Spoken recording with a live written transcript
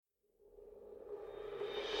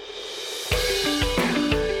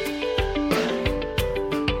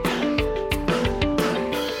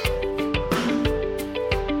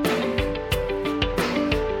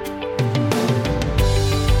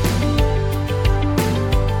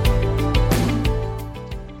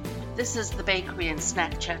This is the Bakery and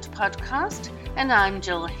Snack Chat podcast, and I'm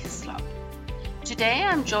Jill Hislop. Today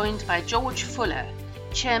I'm joined by George Fuller,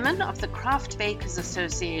 Chairman of the Craft Bakers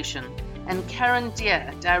Association, and Karen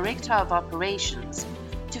Deer, Director of Operations,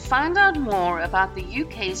 to find out more about the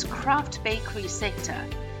UK's craft bakery sector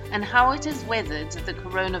and how it has weathered the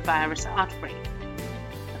coronavirus outbreak.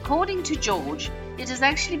 According to George, it has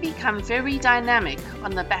actually become very dynamic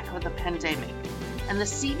on the back of the pandemic, and the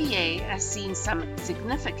CBA has seen some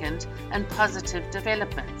significant and positive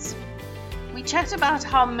developments. We chat about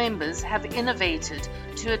how members have innovated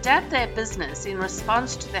to adapt their business in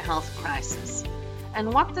response to the health crisis,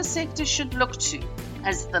 and what the sector should look to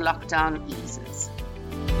as the lockdown eases.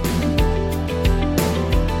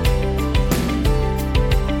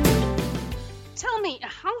 Tell me,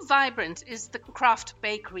 how vibrant is the craft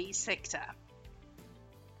bakery sector?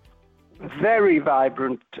 Very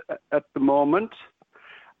vibrant at the moment,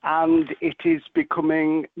 and it is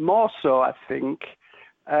becoming more so, I think.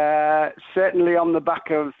 Certainly on the back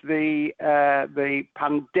of the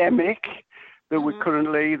pandemic that we're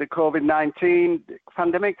currently, the COVID-19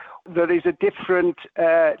 pandemic, there is a different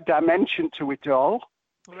dimension to it all.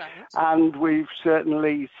 Right. And we've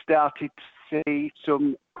certainly started to see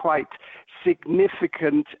some quite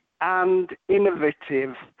significant and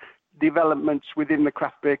innovative developments within the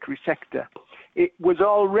craft bakery sector. It was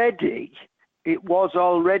already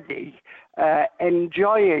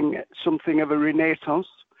enjoying something of a renaissance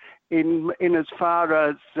in as far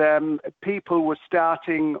as people were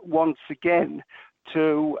starting once again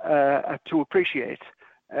to appreciate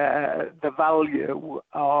the value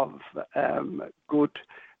of good,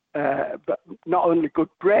 but not only good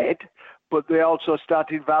bread, but they also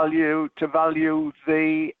started to value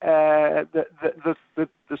the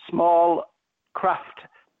small craft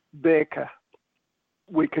baker.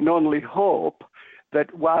 We can only hope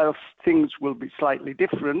that whilst things will be slightly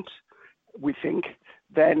different, we think,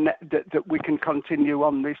 then that we can continue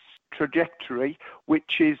on this trajectory,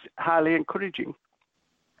 which is highly encouraging.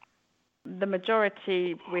 The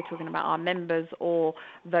majority, we're talking about our members or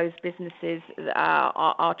those businesses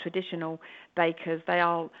are traditional bakers. They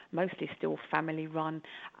are mostly still family-run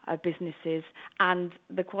businesses, and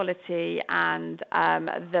the quality and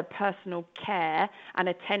the personal care and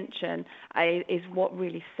attention is what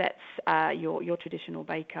really sets your traditional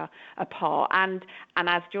baker apart. And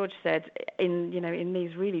as George said, in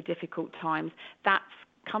these really difficult times, that's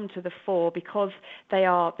come to the fore because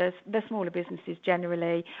they're smaller businesses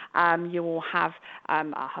generally. You will have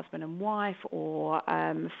a husband and wife or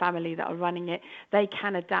family that are running it. They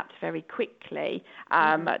can adapt very quickly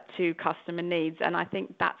to customer needs, and I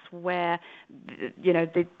think that's where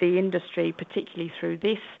the industry, particularly through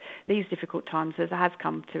these difficult times, has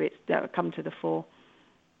come to the fore.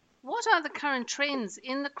 What are the current trends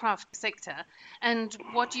in the craft sector, and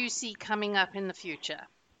what do you see coming up in the future?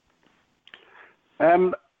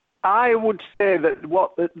 I would say that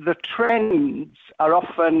what the trends are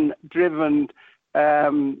often driven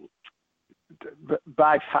by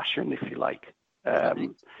fashion, if you like.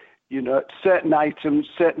 Certain items,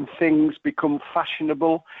 certain things become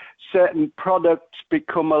fashionable. Certain products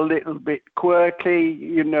become a little bit quirky.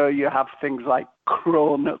 You have things like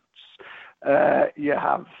cronuts. You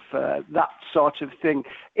have that sort of thing.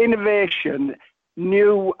 Innovation,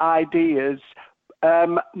 new ideas.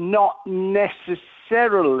 Not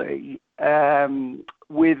necessarily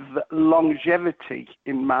with longevity,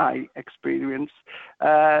 in my experience.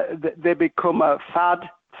 They become a fad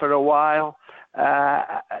for a while,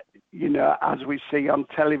 as we see on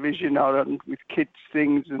television or with kids'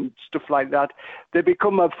 things and stuff like that. They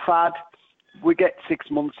become a fad. We get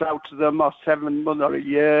 6 months out of them, or 7 months, or a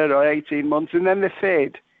year, or 18 months, and then they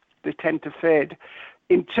fade. They tend to fade.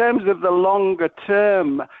 In terms of the longer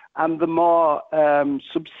term and the more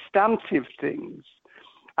substantive things,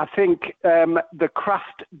 I think the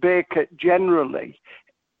craft baker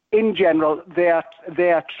in general, they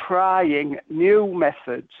are trying new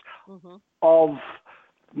methods of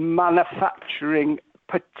manufacturing,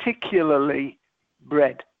 particularly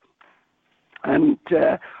bread. And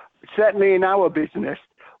certainly in our business,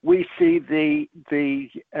 we see the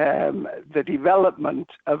development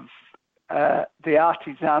of the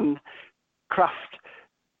artisan craft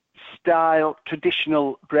style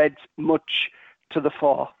traditional breads much to the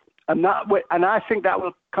fore, and I think that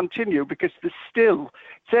will continue because there's still,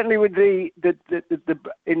 certainly with the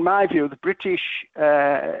in my view, the British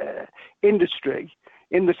industry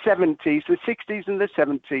in the 70s, the 60s and the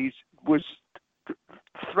 70s was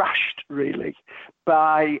thrashed really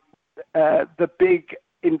by the big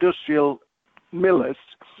industrial millers,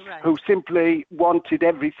 right, who simply wanted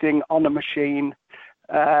everything on a machine.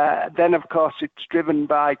 Then, of course, it's driven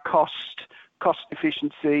by cost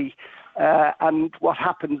efficiency. And what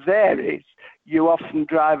happens there is you often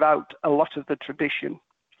drive out a lot of the tradition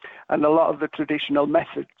and a lot of the traditional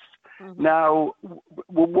methods. Mm-hmm. Now,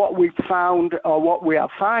 what we've found, or what we are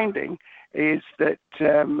finding, is that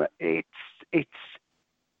it's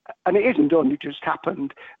and it isn't only just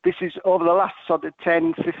happened. This is over the last sort of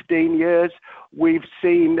 10, 15 years, we've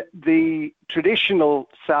seen the traditional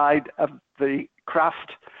side of the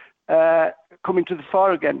craft coming to the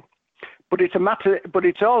fore again. But it's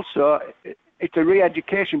it's a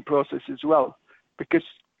re-education process as well, because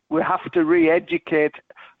we have to re-educate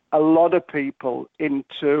a lot of people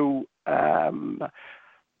into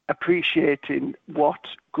appreciating what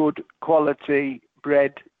good quality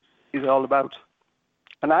bread is all about.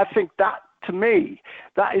 And I think that, to me,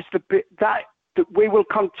 that is the bit that we will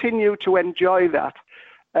continue to enjoy that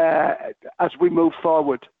as we move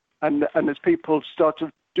forward, and as people start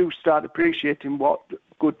appreciating what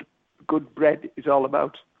good bread is all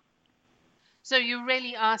about. So you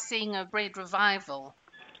really are seeing a bread revival?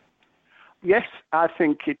 Yes, I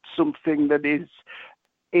think it's something that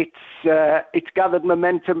it's gathered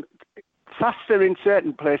momentum faster in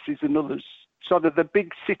certain places than others. Sort of the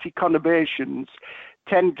big city conurbations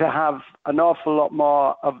tend to have an awful lot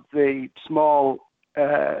more of the small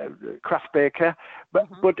craft baker, but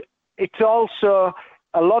it's also,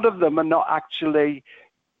 a lot of them are not actually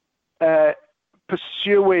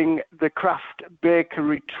pursuing the craft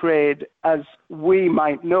bakery trade as we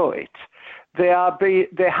might know it. They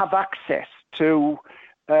have access to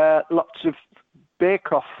lots of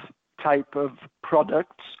bake-off type of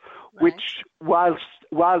products, right, which whilst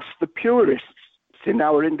the purists in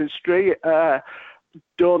our industry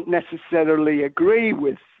don't necessarily agree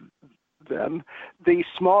with them, the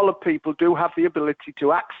smaller people do have the ability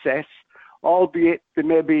to access, albeit they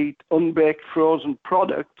may be unbaked frozen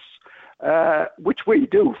products, which we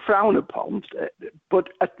do frown upon,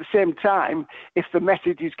 but at the same time, if the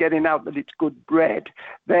message is getting out that it's good bread,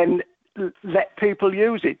 then let people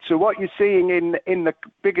use it. So what you're seeing in the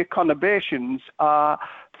bigger conurbations are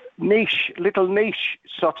little niche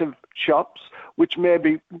sort of shops, which may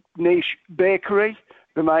be niche bakery.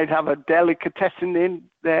 They might have a delicatessen in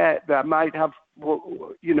there. They might have,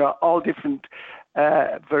 all different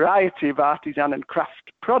variety of artisan and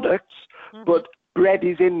craft products, but bread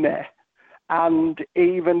is in there. And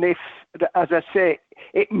even if, as I say,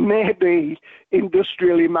 it may be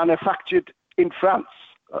industrially manufactured in France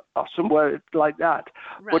or somewhere like that,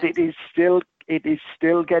 right, but it is still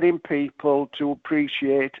getting people to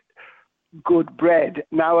appreciate good bread.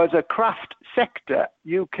 Now, as a craft sector,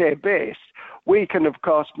 UK based, we can of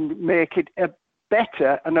course make it a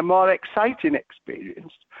better and a more exciting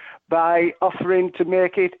experience by offering to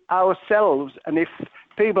make it ourselves. And if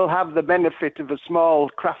people have the benefit of a small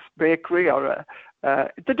craft bakery, or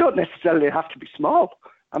they don't necessarily have to be small.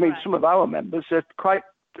 I mean, right, some of our members are quite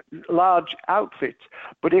large outfits,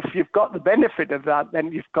 but if you've got the benefit of that,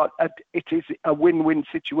 then it is a win-win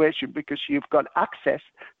situation, because you've got access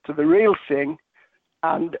to the real thing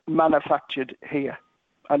and manufactured here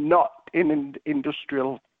and not in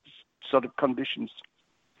industrial sort of conditions.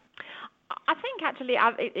 I think actually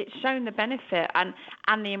it's shown the benefit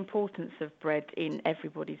and the importance of bread in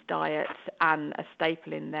everybody's diet and a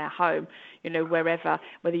staple in their home.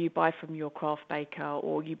 Whether you buy from your craft baker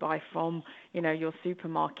or you buy from, your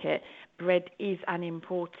supermarket, bread is an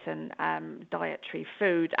important dietary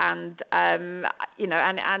food, and for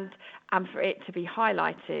it to be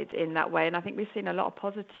highlighted in that way. And I think we've seen a lot of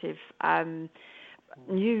positive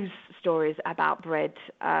news stories about bread,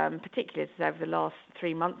 particularly over the last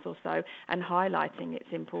 3 months or so, and highlighting its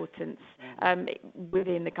importance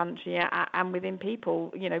within the country and within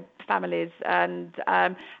people, families, and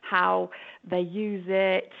how they use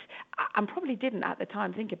it. And probably didn't at the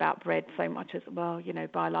time think about bread so much as, buy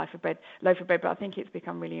a loaf of bread, but I think it's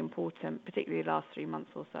become really important, particularly the last 3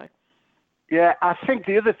 months or so. Yeah, I think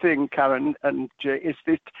the other thing, Karen and Jay, is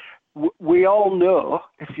that we all know,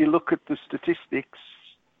 if you look at the statistics,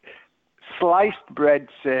 sliced bread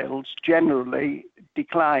sales generally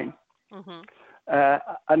decline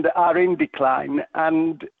and are in decline,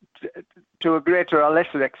 and to a greater or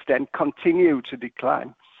lesser extent continue to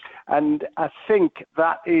decline. And I think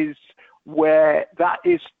that is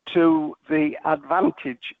to the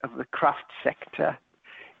advantage of the craft sector,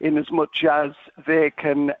 in as much as they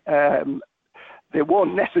can they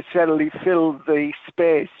won't necessarily fill the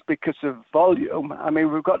space because of volume. I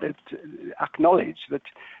mean, we've got to acknowledge that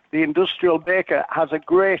the industrial baker has a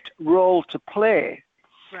great role to play,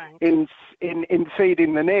 right, in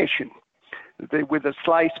feeding the nation with a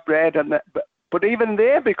sliced bread, But even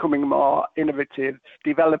they're becoming more innovative,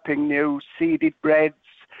 developing new seeded breads,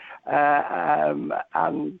 and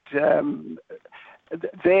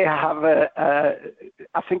they have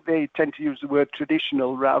I think they tend to use the word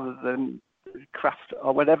traditional rather than craft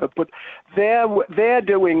or whatever, but they're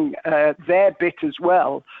doing their bit as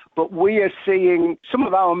well. But we are seeing, some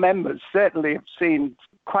of our members certainly have seen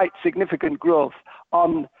quite significant growth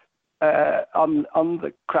on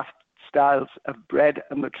the craft styles of bread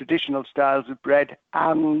and the traditional styles of bread,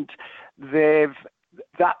 and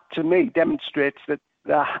that to me demonstrates that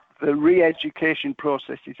the re-education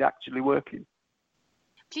process is actually working.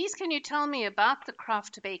 Please, can you tell me about the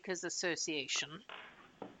Craft Bakers Association?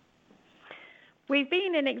 We've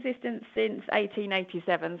been in existence since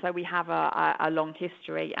 1887, so we have a long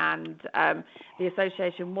history, and the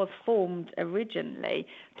association was formed originally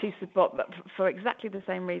to support, for exactly the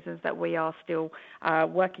same reasons that we are still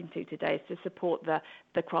working to today, to support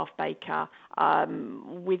the craft baker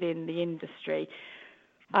within the industry.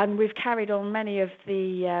 And we've carried on many of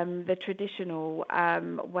the traditional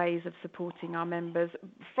ways of supporting our members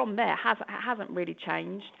from there. Hasn't really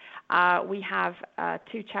changed. We have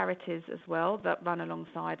two charities as well that run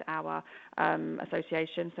alongside our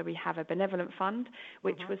association. So we have a benevolent fund,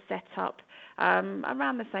 which was set up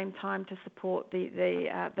around the same time to support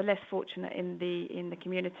the less fortunate in the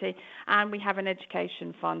community, and we have an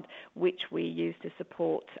education fund which we use to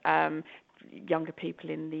support younger people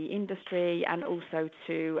in the industry, and also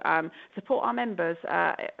to support our members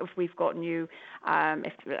if we've got new,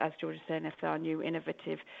 if, as George is saying, if there are new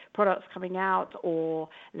innovative products coming out or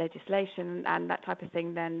legislation and that type of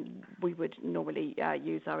thing, then we would normally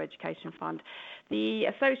use our education fund. The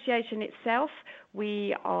association itself,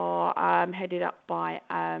 we are headed up by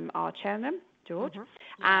our chairman, George,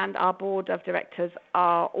 and our board of directors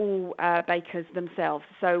are all bakers themselves.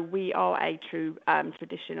 So we are a true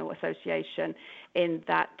traditional association in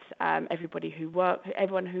that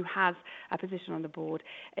everyone who has a position on the board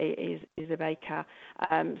is a baker.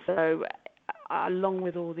 So along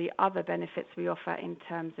with all the other benefits we offer in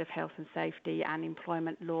terms of health and safety and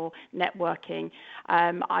employment law, networking,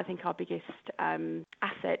 I think our biggest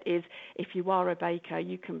asset is if you are a baker,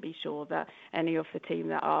 you can be sure that any of the team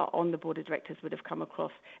that are on the board of directors would have come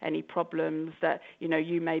across any problems that,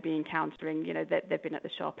 you may be encountering, that they've been at the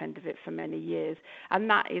sharp end of it for many years. And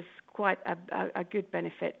that is quite a good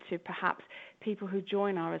benefit to perhaps people who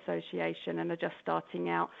join our association and are just starting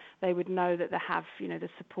out. They would know that they have, the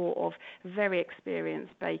support of very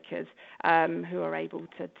experienced bakers who are able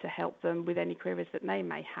to help them with any queries that they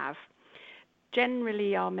may have.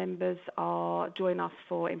 Generally, our members join us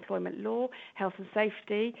for employment law, health and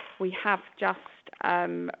safety. We have just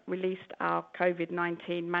released our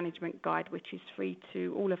COVID-19 management guide, which is free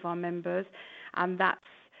to all of our members, and that's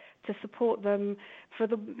to support them for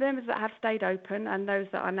the members that have stayed open and those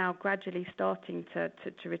that are now gradually starting to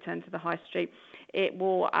return to the high street. It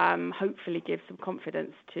will hopefully give some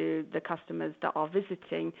confidence to the customers that are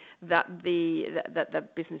visiting that the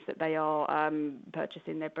business that they are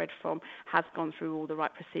purchasing their bread from has gone through all the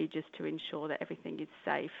right procedures to ensure that everything is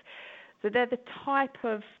safe. So they're the type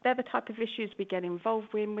of issues we get involved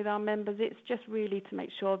with our members. It's just really to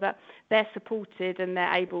make sure that they're supported and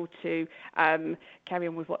they're able to carry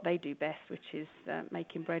on with what they do best, which is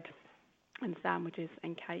making bread and sandwiches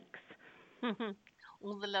and cakes.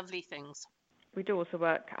 All the lovely things. We do also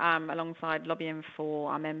work alongside lobbying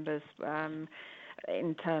for our members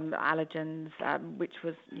in terms of allergens, which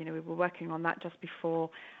was, we were working on that just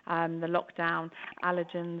before the lockdown,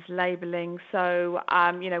 allergens, labelling. So,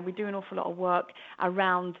 we do an awful lot of work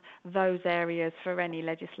around those areas for any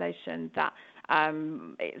legislation that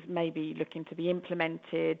is maybe looking to be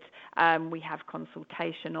implemented. We have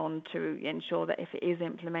consultation on to ensure that if it is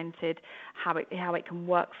implemented, how it can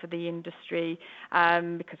work for the industry,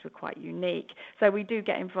 because we're quite unique. So we do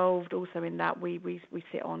get involved also in that. We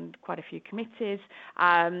sit on quite a few committees,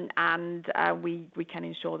 and we can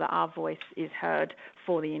ensure that our voice is heard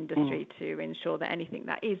for the industry to ensure that anything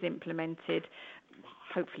that is implemented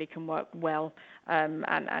hopefully can work well, and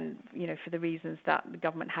for the reasons that the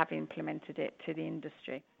government have implemented it to the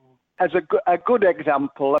industry. As a good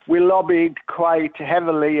example, we lobbied quite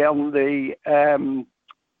heavily on the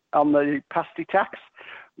pasty tax,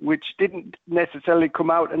 which didn't necessarily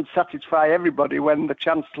come out and satisfy everybody when the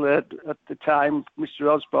Chancellor at the time,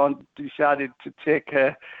 Mr. Osborne, decided to take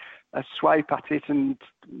a swipe at it and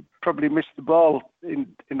probably missed the ball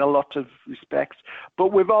in a lot of respects.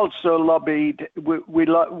 But we've also lobbied. We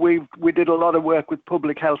did a lot of work with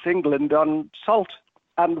Public Health England on salt,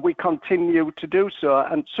 and we continue to do so.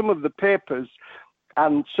 And some of the papers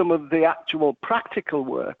and some of the actual practical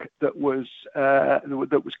work that was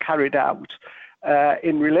carried out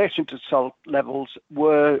in relation to salt levels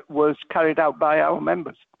was carried out by our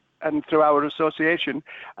members and through our association.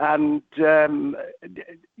 And that's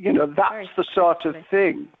the sort of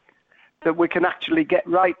thing that we can actually get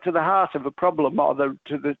right to the heart of a problem or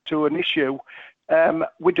to an issue.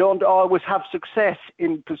 We don't always have success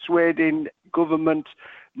in persuading government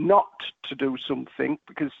not to do something,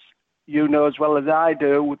 because you know as well as I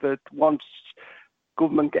do that once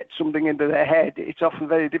government gets something into their head, it's often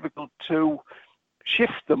very difficult to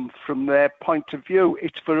shift them from their point of view.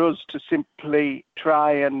 It's for us to simply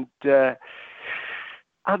try and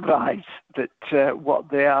advise that what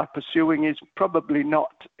they are pursuing is probably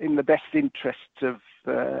not in the best interests of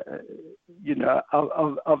the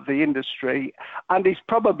industry, and is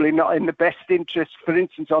probably not in the best interest, for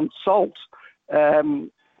instance, on salt.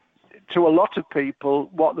 To a lot of people,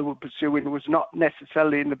 what they were pursuing was not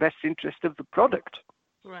necessarily in the best interest of the product.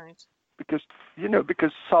 Right. Because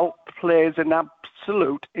salt plays an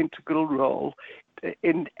absolute integral role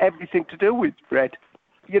in everything to do with bread.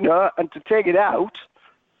 And to take it out,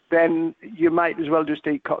 then you might as well just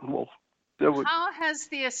eat cotton wool. So how has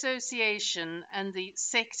the association and the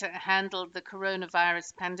sector handled the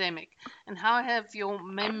coronavirus pandemic, and how have your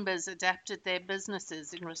members adapted their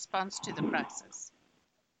businesses in response to the crisis?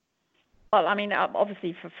 Well, I mean,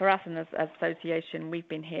 obviously for us and as association, we've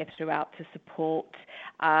been here throughout to support.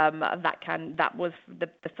 That was the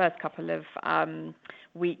first couple of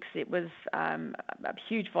weeks. It was a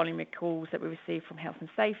huge volume of calls that we received from health and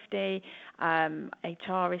safety,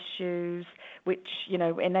 HR issues, which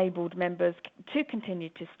enabled members to continue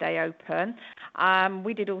to stay open.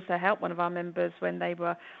 We did also help one of our members when they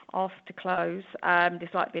were asked to close,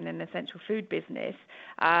 despite being an essential food business,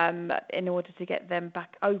 in order to get them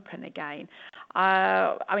back open again.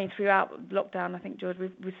 Throughout lockdown, I think, George,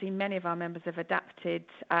 we've seen many of our members have adapted,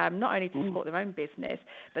 not only to support their own business,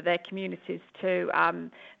 but their communities too.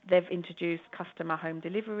 They've introduced customer home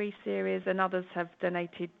delivery series, and others have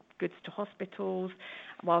donated goods to hospitals,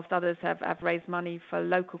 whilst others have raised money for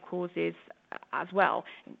local causes as well,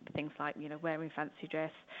 things like wearing fancy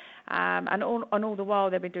dress, and all the while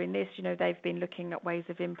they've been doing this, they've been looking at ways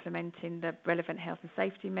of implementing the relevant health and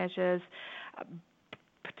safety measures,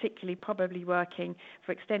 particularly probably working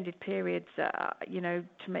for extended periods,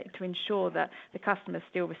 to ensure that the customers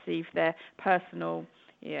still receive their personal,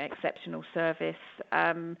 exceptional service,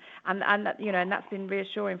 and that's been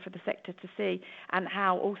reassuring for the sector to see, and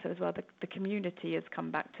how also as well the community has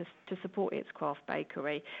come back to support its craft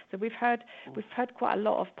bakery. So we've heard quite a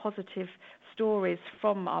lot of positive stories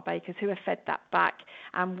from our bakers who have fed that back,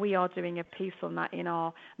 and we are doing a piece on that in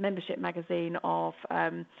our membership magazine of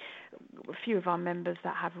a few of our members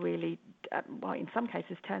that have really, in some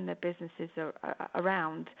cases, turned their businesses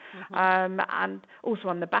around. Mm-hmm. And also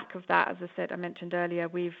on the back of that, as I mentioned earlier,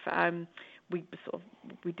 we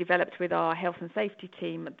developed with our health and safety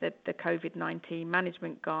team the COVID-19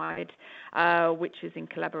 management guide, which is in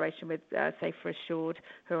collaboration with Safer Assured,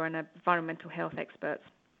 who are an environmental health experts.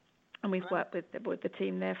 And we've worked with the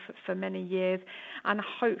team there for many years, and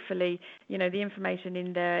hopefully, the information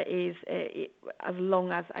in there is, as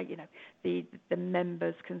long as the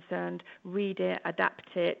members concerned read it,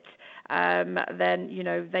 adapt it, then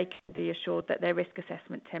they can be assured that their risk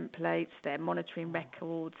assessment templates, their monitoring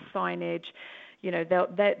records, signage,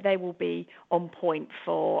 they will be on point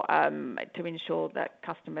for to ensure that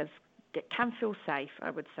customers can feel safe. I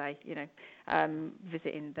would say,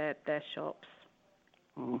 visiting their shops.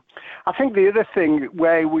 I think the other thing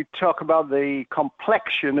where we talk about the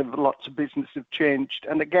complexion of lots of business have changed,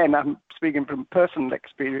 and again, I'm speaking from personal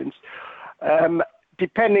experience,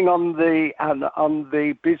 depending on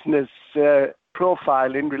the business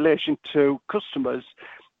profile in relation to customers.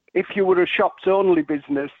 If you were a shops-only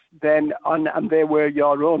business, then and they were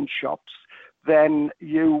your own shops, then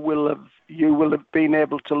you will have been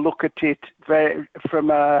able to look at it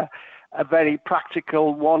from a very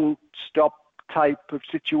practical one-stop type of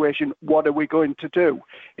situation. What are we going to do?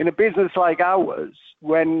 In a business like ours,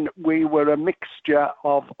 when we were a mixture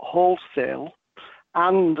of wholesale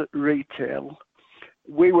and retail,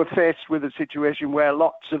 we were faced with a situation where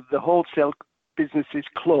lots of the wholesale businesses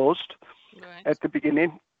closed at the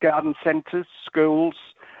beginning, garden centres, schools,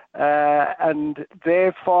 and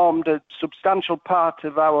they formed a substantial part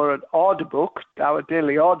of our order book, our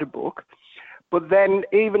daily order book. But then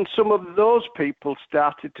even some of those people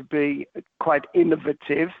started to be quite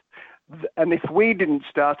innovative. And if we didn't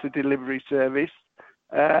start a delivery service,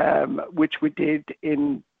 which we did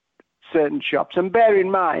in certain shops, and bear in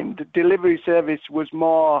mind, the delivery service was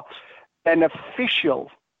more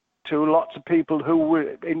beneficial to lots of people who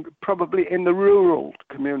were probably in the rural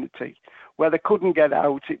community where they couldn't get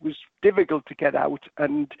out. It was difficult to get out,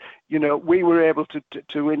 and we were able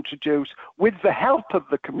to introduce, with the help of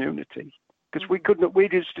the community, because we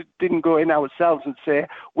just didn't go in ourselves and say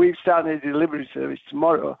we've started a delivery service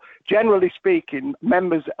tomorrow. Generally speaking,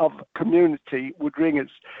 members of community would ring us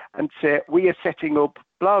and say, we are setting up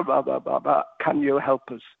blah blah blah blah blah, can you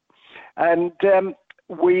help us? And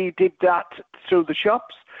we did that through the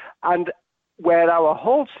shops, and where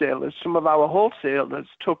some of our wholesalers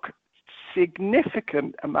took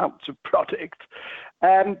significant amounts of product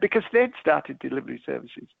because they'd started delivery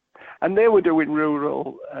services, and they were doing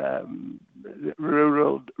rural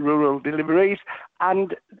deliveries,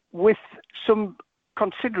 and with some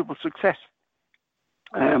considerable success.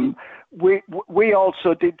 We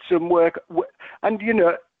also did some work, and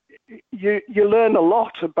you learn a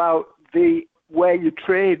lot about where you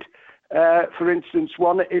trade. For instance,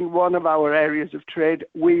 in one of our areas of trade,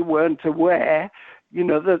 we weren't aware,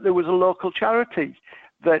 that there was a local charity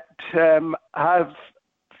that have,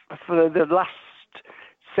 for the last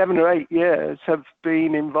 7 or 8 years, have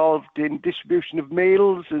been involved in distribution of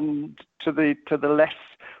meals and to the less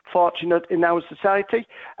fortunate in our society,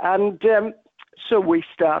 and so we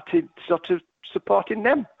started sort of supporting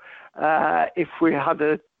them. If we had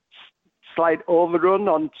a slight overrun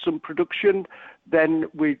on some production, then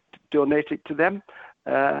we donate it to them.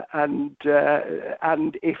 And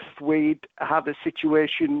if we'd had a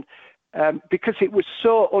situation, because it was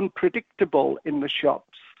so unpredictable in the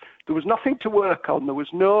shops, there was nothing to work on. There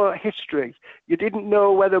was no history. You didn't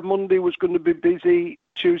know whether Monday was going to be busy,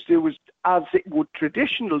 Tuesday was as it would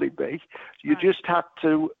traditionally be. You just had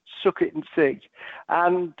to suck it and see.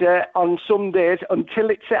 And on some days, until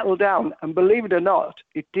it settled down, and believe it or not,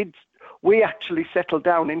 it did. We actually settled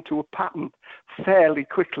down into a pattern fairly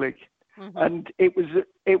quickly. Mm-hmm. And it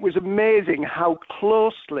was amazing how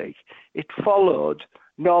closely it followed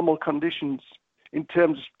normal conditions in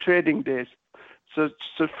terms of trading days. So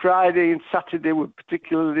Friday and Saturday were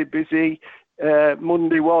particularly busy.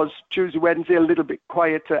 Monday was, Tuesday, Wednesday a little bit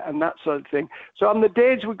quieter, and that sort of thing. So on the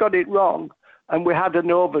days we got it wrong and we had an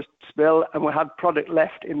overspill and we had product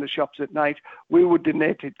left in the shops at night, we would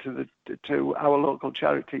donate it to our local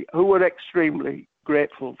charity, who were extremely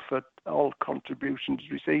grateful for all contributions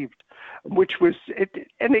received, which was it,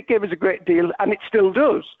 and it gave us a great deal, and it still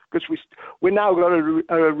does, because we now got a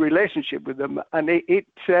relationship with them, and it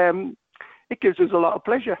gives us a lot of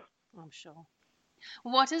pleasure. I'm sure.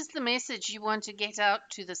 What is the message you want to get out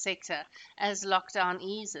to the sector as lockdown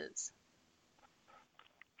eases?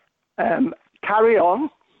 Carry on.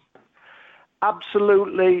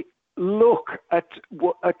 Absolutely. Look at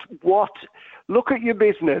your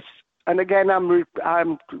business. And again,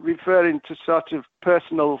 I'm referring to sort of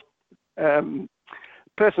personal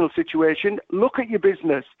situation. Look at your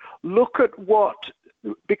business. Look at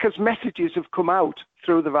because messages have come out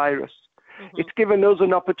through the virus. Mm-hmm. It's given us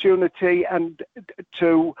an opportunity and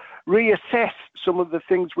to reassess some of the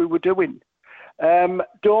things we were doing.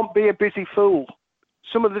 Don't be a busy fool.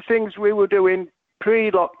 Some of the things we were doing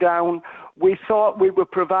pre-lockdown, we thought we were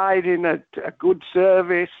providing a good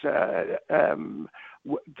service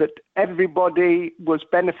that everybody was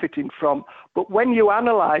benefiting from. But when you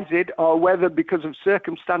analyse it, or whether because of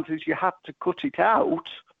circumstances you had to cut it out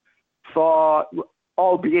for,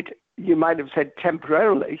 albeit you might have said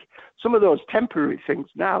temporarily, some of those temporary things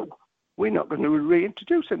now we're not going to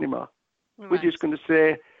reintroduce anymore. Right. We're just going to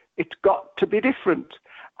say it's got to be different.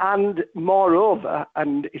 And moreover,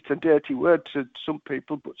 and it's a dirty word to some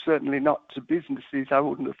people, but certainly not to businesses, I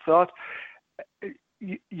wouldn't have thought,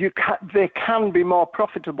 they can be more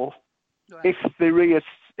profitable. Right.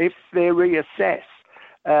 if they reassess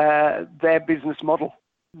their business model.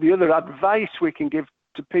 The other advice we can give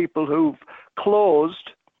to people who've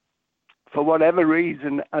closed for whatever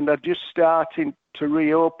reason and are just starting to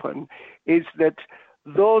reopen is that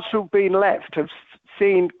those who've been left have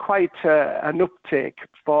seen quite an uptake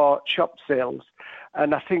for shop sales,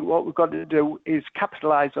 and I think what we've got to do is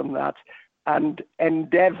capitalise on that and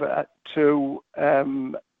endeavour to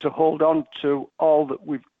hold on to all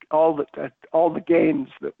the gains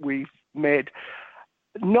that we've made.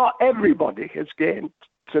 Not everybody has gained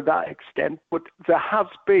to that extent, but there has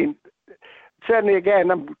been. Certainly,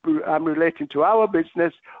 again, I'm relating to our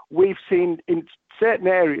business. We've seen in certain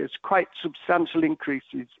areas quite substantial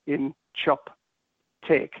increases in shop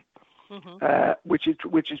take, mm-hmm. which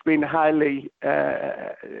has been highly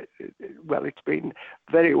it's been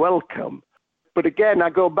very welcome. But again, I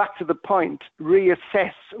go back to the point: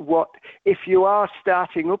 reassess if you are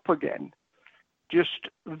starting up again. Just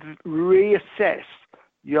reassess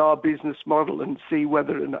your business model and see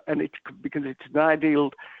whether, because it's an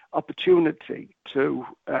ideal opportunity to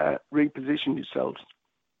reposition yourselves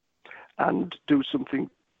and do something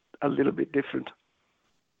a little bit different.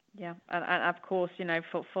 Yeah, and of course,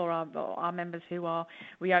 for our members who are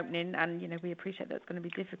reopening, and we appreciate that's going to be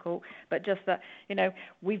difficult, but just that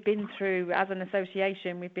we've been through, as an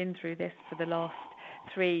association, we've been through this for the last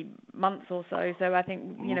 3 months or so. So I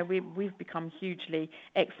think we've become hugely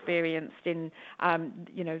experienced in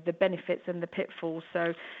the benefits and the pitfalls.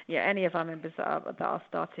 So any of our members that are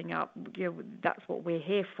starting up, that's what we're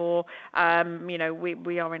here for.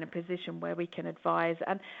 We are in a position where we can advise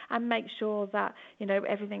and make sure that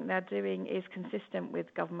everything they're doing is consistent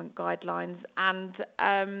with government guidelines, and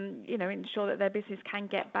ensure that their business can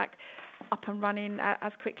get back up and running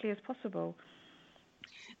as quickly as possible.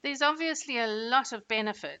 There's obviously a lot of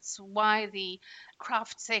benefits why the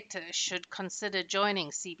craft sector should consider joining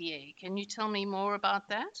CBA. Can you tell me more about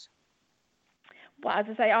that? Well, as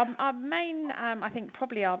I say, our main, I think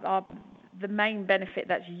probably the main benefit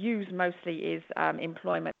that's used mostly is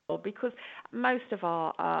employment, because most of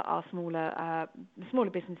our smaller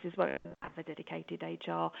businesses won't have a dedicated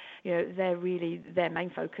HR. Their main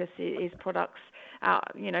focus is products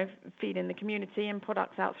out, feeding the community and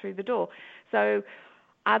products out through the door. So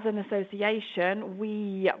as an association,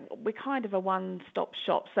 we're kind of a one-stop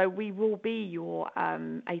shop. So we will be your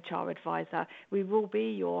HR advisor. We will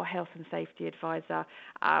be your health and safety advisor.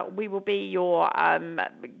 We will be your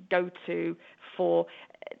go-to for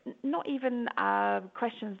not even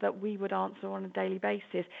questions that we would answer on a daily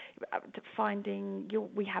basis.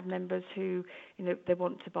 We have members who, they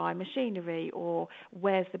want to buy machinery, or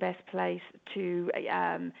where's the best place to,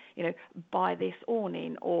 buy this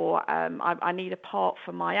awning, or I need a part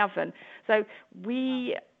for my oven. So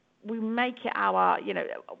we make it our,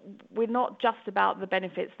 we're not just about the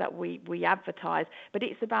benefits that we advertise, but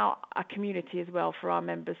it's about a community as well for our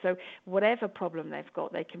members. So whatever problem they've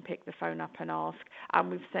got, they can pick the phone up and ask.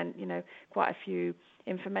 And we've sent, quite a few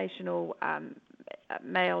informational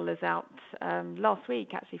mailers out last week,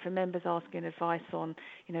 actually, for members asking advice on,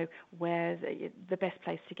 where's the best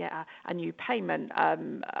place to get a new payment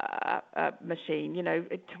machine,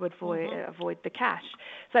 to avoid the cash.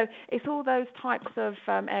 So it's all those types of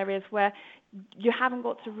areas where you haven't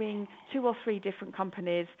got to ring 2 or 3 different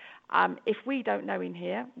companies. If we don't know in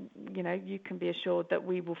here, you can be assured that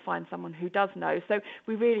we will find someone who does know. So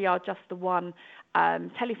we really are just the one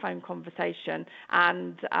telephone conversation,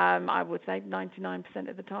 and I would say 99%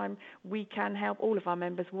 of the time we can help all of our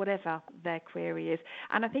members, whatever their query is.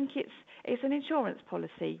 And I think it's an insurance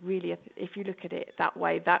policy, really, if you look at it that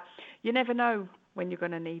way, that you never know when you're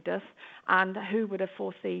going to need us, and who would have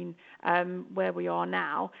foreseen where we are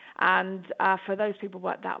now. And for those people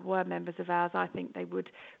that were members of ours, I think they would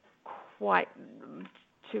quite,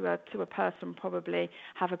 to a person probably,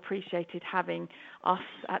 have appreciated having us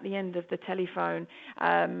at the end of the telephone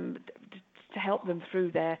to help them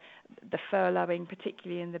through the furloughing,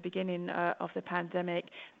 particularly in the beginning of the pandemic,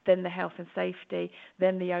 then the health and safety,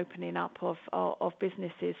 then the opening up of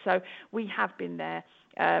businesses. So we have been there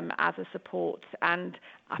as a support, and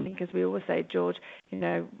I think, as we always say, George,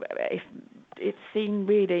 if it's seen,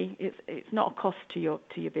 really, it's not a cost to your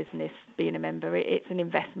business being a member. It's an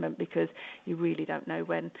investment, because you really don't know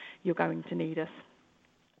when you're going to need us.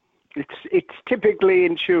 It's typically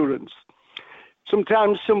insurance.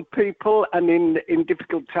 Sometimes some people, and in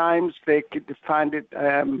difficult times, they find it.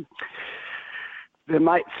 They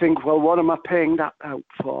might think, well, what am I paying that out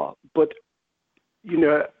for? But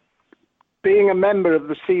being a member of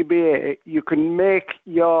the CBA, you can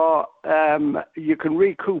you can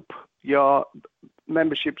recoup your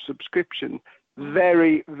membership subscription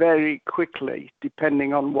very, very quickly,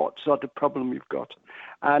 depending on what sort of problem you've got.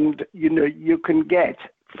 And you can get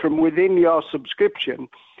from within your subscription,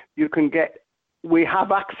 we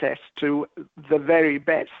have access to the very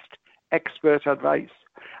best expert advice.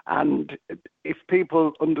 And if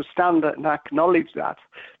people understand that and acknowledge that,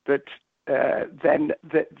 then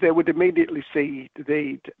they would immediately see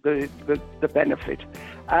the benefit.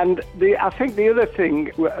 And I think the other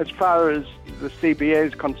thing, as far as the CBA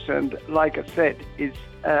is concerned, like I said, is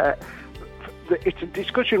it's a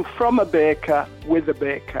discussion from a baker with a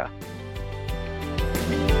baker.